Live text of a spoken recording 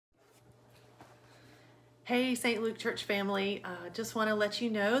Hey, St. Luke Church family, just want to let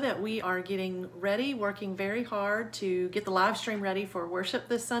you know that we are getting ready, working very hard to get the live stream ready for worship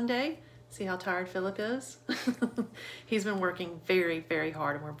this Sunday. See how tired Philip is? He's been working very, very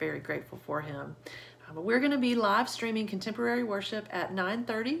hard, and we're very grateful for him. But we're going to be live streaming contemporary worship at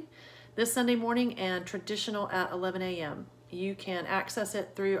 9:30 this Sunday morning and traditional at 11 a.m. You can access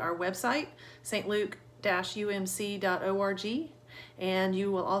it through our website, stluke-umc.org. And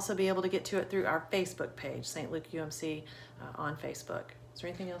you will also be able to get to it through our Facebook page, St. Luke UMC on Facebook. Is there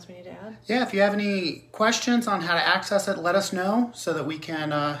anything else we need to add? Yeah, if you have any questions on how to access it, let us know so that we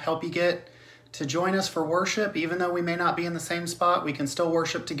can help you get to join us for worship. Even though we may not be in the same spot, we can still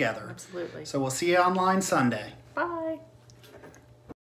worship together. Absolutely. So we'll see you online Sunday. Bye.